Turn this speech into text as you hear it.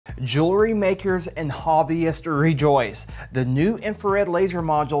Jewelry makers and hobbyists rejoice. The new infrared laser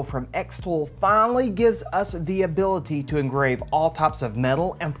module from Xtool finally gives us the ability to engrave all types of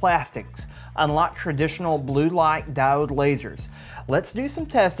metal and plastics, unlike traditional blue light diode lasers. Let's do some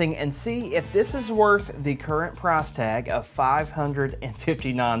testing and see if this is worth the current price tag of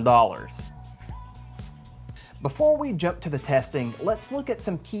 $559. Before we jump to the testing, let's look at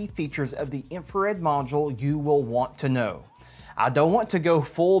some key features of the infrared module you will want to know. I don't want to go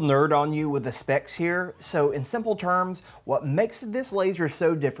full nerd on you with the specs here, so in simple terms, what makes this laser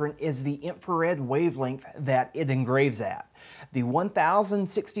so different is the infrared wavelength that it engraves at. The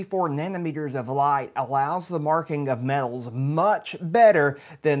 1064 nanometers of light allows the marking of metals much better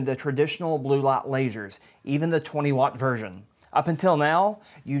than the traditional blue light lasers, even the 20-watt version. Up until now,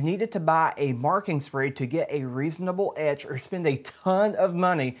 you needed to buy a marking spray to get a reasonable etch or spend a ton of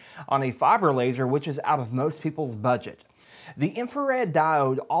money on a fiber laser, which is out of most people's budget. The infrared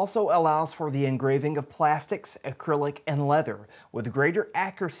diode also allows for the engraving of plastics, acrylic, and leather with greater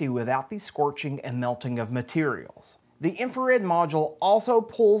accuracy without the scorching and melting of materials. The infrared module also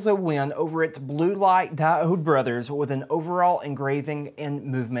pulls a win over its blue light diode brothers with an overall engraving and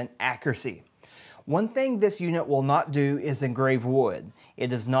movement accuracy. One thing this unit will not do is engrave wood.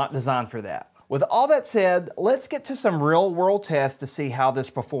 It is not designed for that. With all that said, let's get to some real-world tests to see how this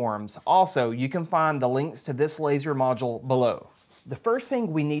performs. Also, you can find the links to this laser module below. The first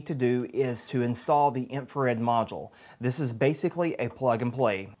thing we need to do is to install the infrared module. This is basically a plug and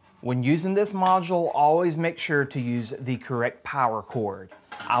play. When using this module, always make sure to use the correct power cord.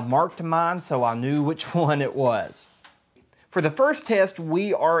 I marked mine so I knew which one it was. For the first test,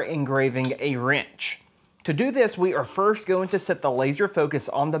 we are engraving a wrench. To do this, we are first going to set the laser focus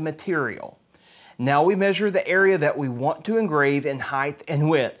on the material. Now we measure the area that we want to engrave in height and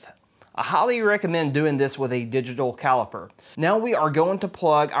width. I highly recommend doing this with a digital caliper. Now we are going to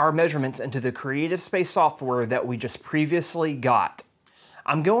plug our measurements into the Creative Space software that we just previously got.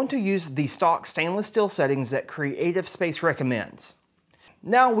 I'm going to use the stock stainless steel settings that Creative Space recommends.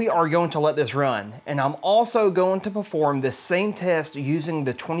 Now we are going to let this run, and I'm also going to perform this same test using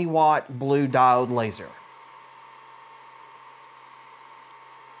the 20-watt blue diode laser.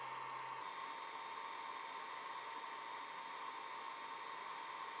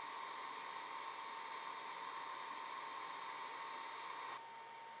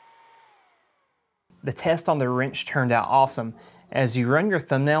 The test on the wrench turned out awesome. As you run your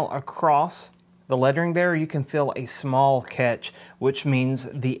thumbnail across the lettering there, you can feel a small catch, which means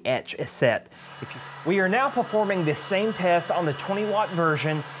the etch is set. We are now performing the same test on the 20-watt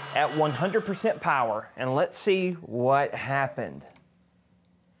version at 100% power, and let's see what happened.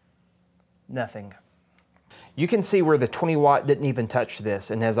 Nothing. You can see where the 20-watt didn't even touch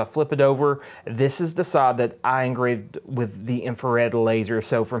this, and as I flip it over, this is the side that I engraved with the infrared laser.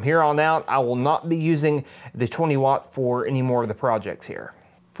 So from here on out, I will not be using the 20-watt for any more of the projects here.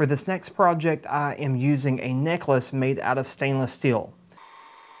 For this next project, I am using a necklace made out of stainless steel.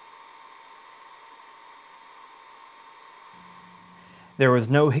 There was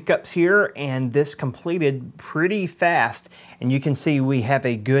no hiccups here, and this completed pretty fast, and you can see we have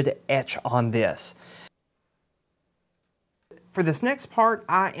a good etch on this. For this next part,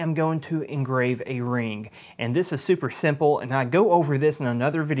 I am going to engrave a ring, and this is super simple, and I go over this in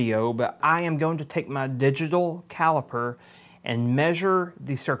another video, but I am going to take my digital caliper and measure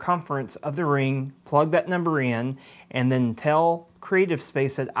the circumference of the ring, plug that number in, and then tell Creative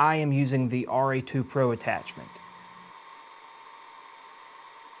Space that I am using the RA2 Pro attachment.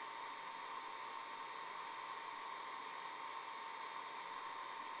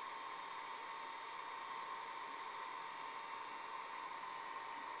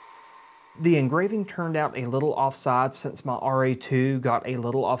 The engraving turned out a little offside since my RA2 got a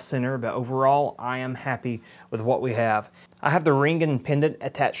little off center, but overall I am happy with what we have. I have the ring and pendant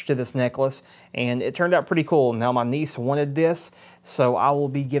attached to this necklace, and it turned out pretty cool. Now my niece wanted this, so I will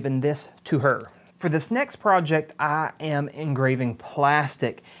be giving this to her. For this next project, I am engraving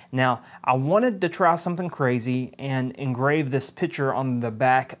plastic. Now, I wanted to try something crazy and engrave this picture on the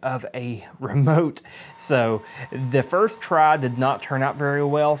back of a remote. So the first try did not turn out very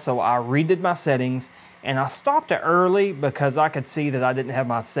well, so I redid my settings, and I stopped it early because I could see that I didn't have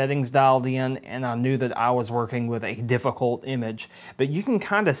my settings dialed in, and I knew that I was working with a difficult image. But you can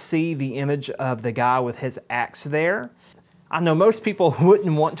kind of see the image of the guy with his axe there. I know most people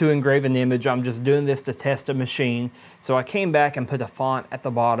wouldn't want to engrave an image. I'm just doing this to test a machine. So I came back and put a font at the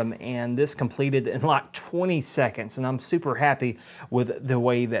bottom, and this completed in like 20 seconds. And I'm super happy with the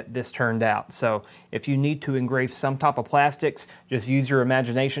way that this turned out. So if you need to engrave some type of plastics, just use your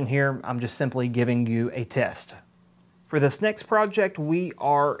imagination here. I'm just simply giving you a test. For this next project, we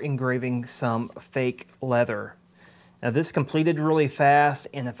are engraving some fake leather. Now this completed really fast,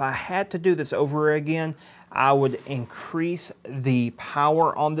 and if I had to do this over again, I would increase the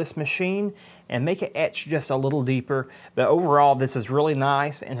power on this machine and make it etch just a little deeper. But overall, this is really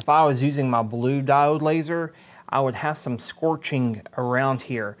nice, and if I was using my blue diode laser, I would have some scorching around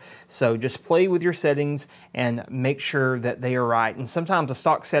here. So just play with your settings and make sure that they are right. And sometimes the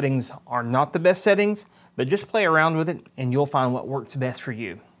stock settings are not the best settings, but just play around with it and you'll find what works best for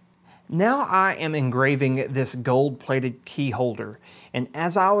you. Now I am engraving this gold-plated key holder, and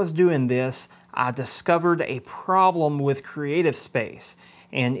as I was doing this, I discovered a problem with Creative Space.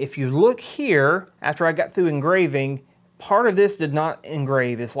 And if you look here, after I got through engraving, part of this did not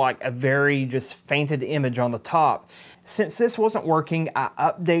engrave. It's like a very just fainted image on the top. Since this wasn't working, I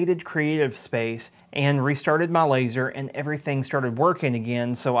updated Creative Space and restarted my laser, and everything started working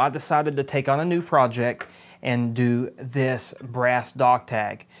again. So I decided to take on a new project and do this brass dog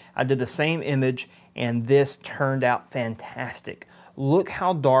tag. I did the same image, and this turned out fantastic. Look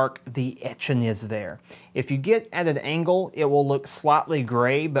how dark the etching is there. If you get at an angle, it will look slightly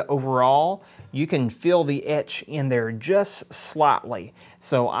gray, but overall, you can feel the etch in there just slightly.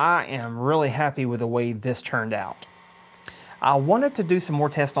 So I am really happy with the way this turned out. I wanted to do some more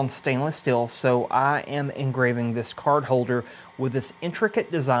tests on stainless steel, so I am engraving this card holder with this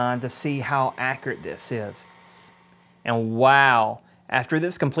intricate design to see how accurate this is. And wow, after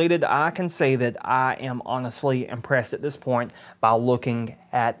this completed, I can say that I am honestly impressed at this point by looking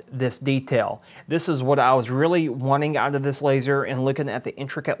at this detail. This is what I was really wanting out of this laser, and looking at the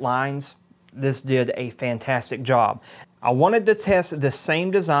intricate lines, this did a fantastic job. I wanted to test this same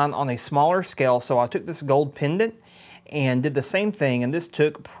design on a smaller scale, so I took this gold pendant and did the same thing, and this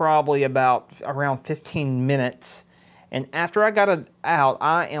took probably about around 15 minutes. And after I got it out,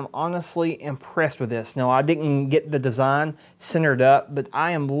 I am honestly impressed with this. Now, I didn't get the design centered up, but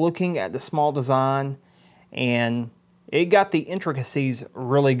I am looking at the small design, and it got the intricacies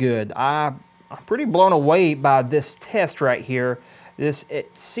really good. I'm pretty blown away by this test right here. This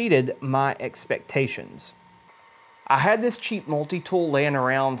exceeded my expectations. I had this cheap multi-tool laying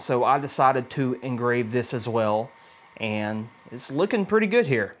around, so I decided to engrave this as well, and it's looking pretty good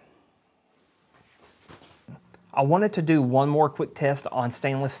here. I wanted to do one more quick test on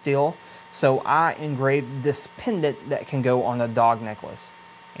stainless steel, so I engraved this pendant that can go on a dog necklace,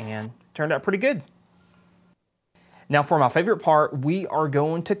 and it turned out pretty good. Now for my favorite part, we are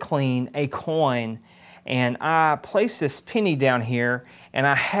going to clean a coin, and I placed this penny down here, and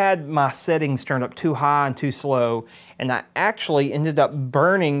I had my settings turned up too high and too slow, and I actually ended up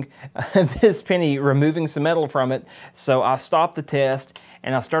burning this penny, removing some metal from it. So I stopped the test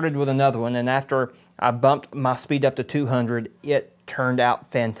and I started with another one, and after I bumped my speed up to 200, it turned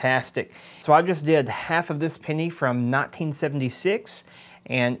out fantastic. So I just did half of this penny from 1976,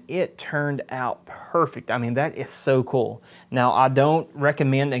 and it turned out perfect. I mean, that is so cool. Now, I don't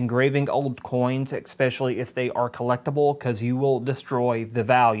recommend engraving old coins, especially if they are collectible, because you will destroy the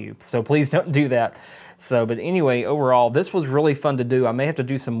value. So please don't do that. So, but anyway, overall, this was really fun to do. I may have to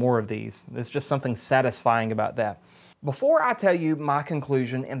do some more of these. There's just something satisfying about that. Before I tell you my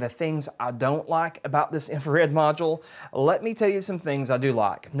conclusion and the things I don't like about this infrared module, let me tell you some things I do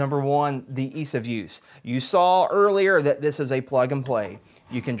like. Number one, the ease of use. You saw earlier that this is a plug and play.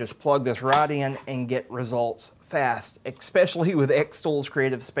 You can just plug this right in and get results fast, especially with Xtool's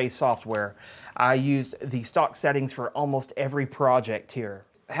Creative Space software. I used the stock settings for almost every project here.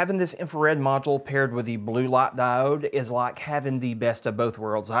 Having this infrared module paired with the blue light diode is like having the best of both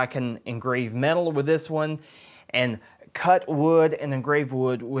worlds. I can engrave metal with this one and cut wood and engrave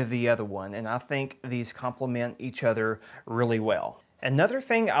wood with the other one, and I think these complement each other really well. Another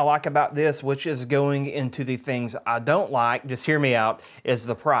thing I like about this, which is going into the things I don't like, just hear me out, is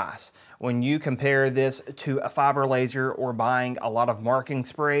the price. When you compare this to a fiber laser or buying a lot of marking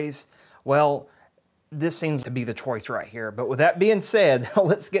sprays, well, this seems to be the choice right here. But with that being said,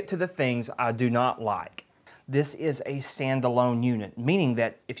 let's get to the things I do not like. This is a standalone unit, meaning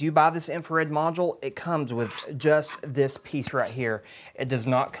that if you buy this infrared module, it comes with just this piece right here. It does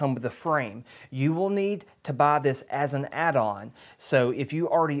not come with a frame. You will need to buy this as an add-on. So if you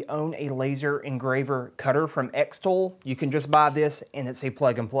already own a laser engraver cutter from Xtool, you can just buy this and it's a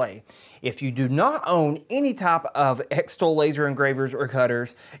plug and play. If you do not own any type of Xtool laser engravers or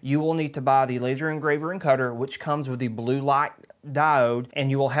cutters, you will need to buy the laser engraver and cutter, which comes with the blue light diode, and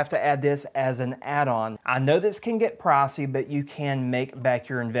you will have to add this as an add-on. I know this can get pricey, but you can make back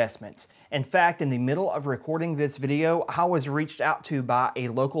your investments. In fact, in the middle of recording this video, I was reached out to by a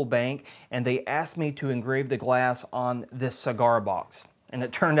local bank, and they asked me to engrave the glass on this cigar box. and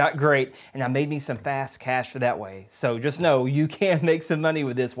it turned out great, and I made me some fast cash that way. So just know you can make some money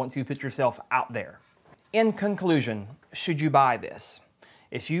with this once you put yourself out there. In conclusion, should you buy this?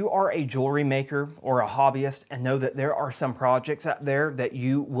 If you are a jewelry maker or a hobbyist and know that there are some projects out there that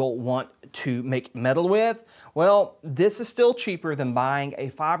you will want to make metal with, well, this is still cheaper than buying a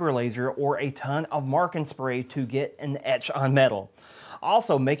fiber laser or a ton of marking spray to get an etch on metal.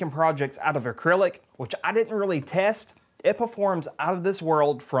 Also, making projects out of acrylic, which I didn't really test, it performs out of this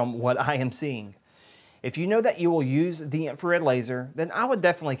world from what I am seeing. If you know that you will use the infrared laser, then I would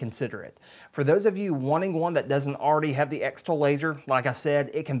definitely consider it. For those of you wanting one that doesn't already have the Xtool laser, like I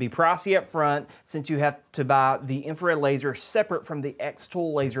said, it can be pricey up front since you have to buy the infrared laser separate from the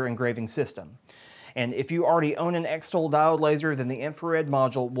Xtool laser engraving system. And if you already own an Xtool diode laser, then the infrared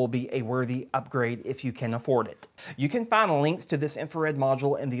module will be a worthy upgrade if you can afford it. You can find links to this infrared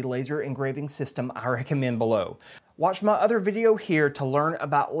module and the laser engraving system I recommend below. Watch my other video here to learn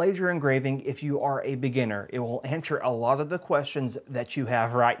about laser engraving if you are a beginner. It will answer a lot of the questions that you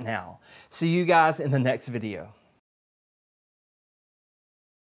have right now. See you guys in the next video.